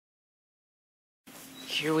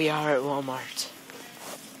here we are at Walmart.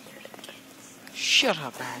 Shut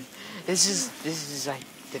up, man. This is like,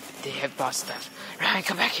 they have bought stuff. Ryan,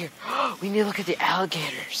 come back here. We need to look at the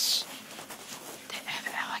alligators. They have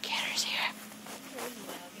alligators here.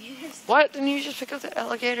 What? Didn't you just pick up the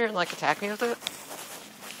alligator and, like, attack me with it?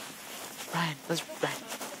 Ryan, Ryan.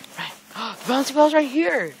 The bouncy ball's right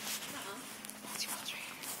here. Bouncy ball's right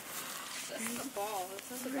here. That's the ball.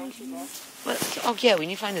 That's not the bouncy ball. Oh, yeah, we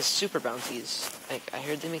need to find the super bouncies. Like, I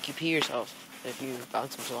heard they make you pee yourself if you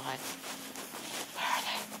bounce them so high. Where are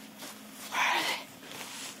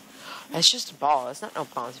they? It's just a ball. It's not no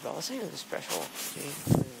bouncy ball. It's not even special.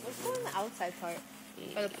 Let's go on the outside part.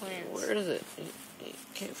 By the plants. Where is it? You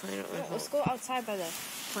can't find it. Let's go outside by the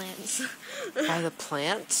plants. By the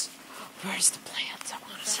plants? Where's the plants? I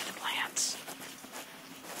want to see the plants.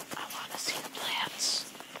 I want to see the plants.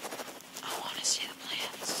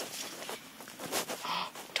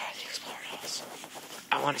 Dora the Explorer house.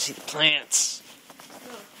 I want to see the plants.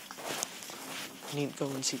 I need to go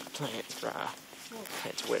and see the plants, brah.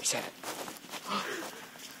 Plants, where's that?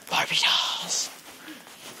 Barbie dolls.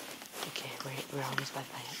 Okay, we're almost by the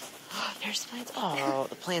plants. There's the plants. Oh,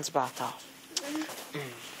 the plants blocked off.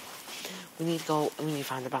 We need to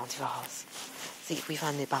find the bouncy balls. See, if we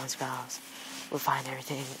find the bouncy balls, we'll find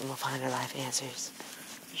everything and we'll find our life answers.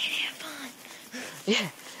 Yeah, fun.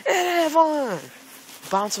 Yeah, have fun.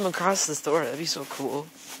 Bounce them across the store. That'd be so cool.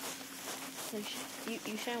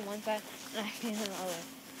 You shine one side and I can the other.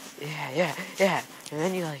 Yeah. And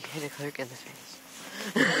then you, like, hit a clerk in the face.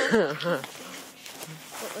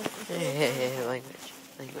 Yeah, language.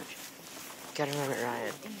 Gotta remember,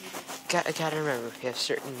 Ryan. Gotta remember, if you have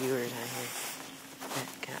certain viewers on here that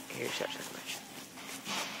cannot hear such language.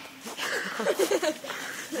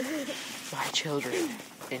 My children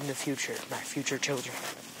in the future, my future children,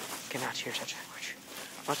 cannot hear such language.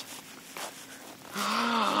 What?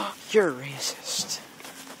 You're racist.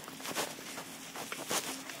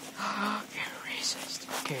 You're racist.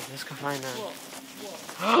 Okay, let's go find them.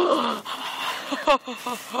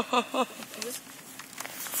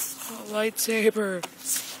 A lightsaber.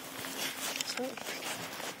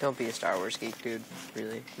 Don't be a Star Wars geek, dude.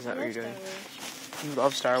 Really? Is that what you're doing? You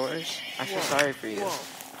love Star Wars? I feel sorry for you. Whoa.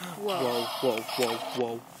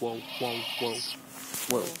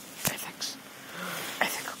 Ethics.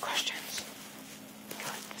 Ethical questions.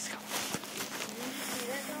 Come on, let's go.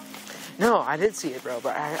 No, I did see it, bro,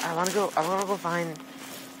 but I wanna go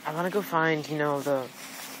find, you know, the,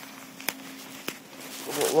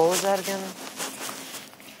 what was that again?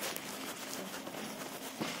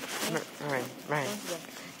 Right.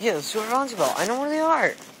 Yeah, the super bouncy ball. I know where they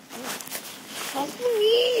are. Help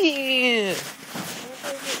me.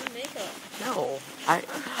 No, I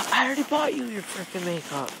already bought you your freaking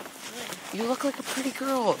makeup. You look like a pretty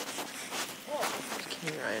girl. Just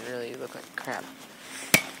kidding, Ryan. Really, you look like crap.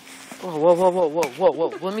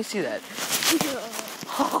 Whoa. Let me see that.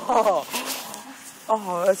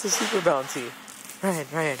 Oh, that's a super bouncy. Right.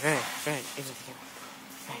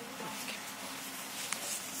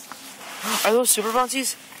 Are those super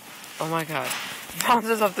bouncies? Oh my god.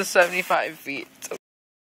 Bounces up to 75 feet.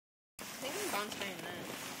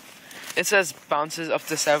 It says bounces up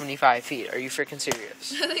to 75 feet. Are you freaking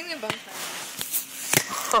serious? I think they bounce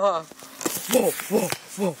high.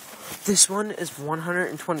 Whoa. This one is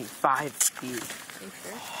 125 feet.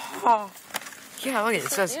 Sure? Oh. Yeah, look at it.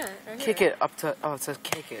 It says right kick here. it up to, it says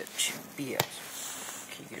kick it. BS.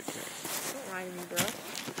 Kick it. Don't lie to me, bro.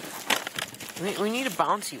 We need a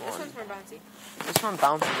bouncy one. This one's more bouncy. This one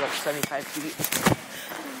bounces up 75 feet.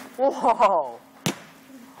 Whoa.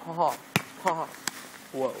 Whoa.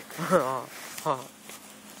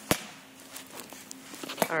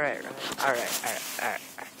 Alright.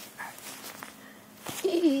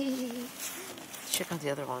 Check out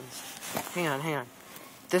the other ones. Hang on.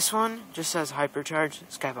 This one just says hypercharged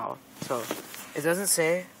skyball. So, it doesn't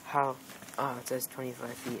say how, it says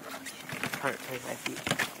 25 feet. 125 feet.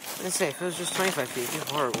 Let's say, if it was just 25 feet, it'd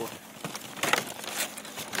be horrible.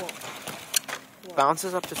 Whoa.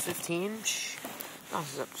 Bounces up to 15?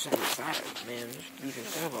 Bounces up to 75, man. Just leave your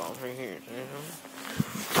skyball right here, you know?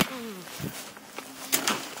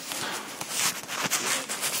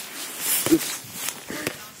 Oops.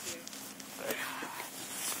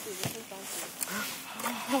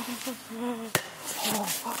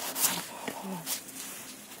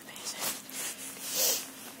 Amazing.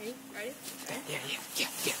 Ready? Yeah.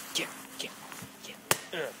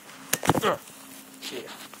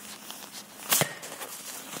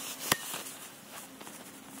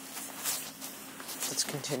 Let's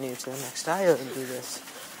continue to the next aisle and do this.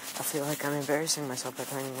 I feel like I'm embarrassing myself by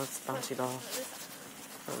playing with bouncy ball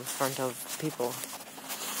in front of people.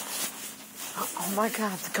 Oh my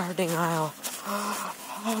god, the gardening aisle.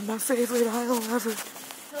 Oh, my favorite aisle ever.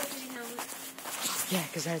 Hello Kitty helmet. Yeah,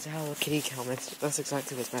 because that's a Hello Kitty helmet. That's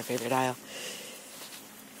exactly what's my favorite aisle.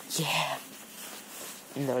 Yeah.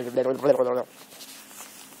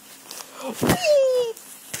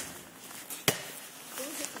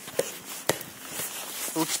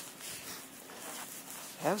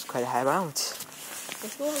 That was quite a high bounce.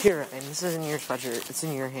 Here, Ryan, this isn't your sweatshirt. It's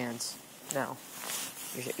in your hands. No.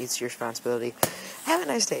 It's your responsibility. Have a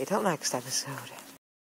nice day. Till next episode.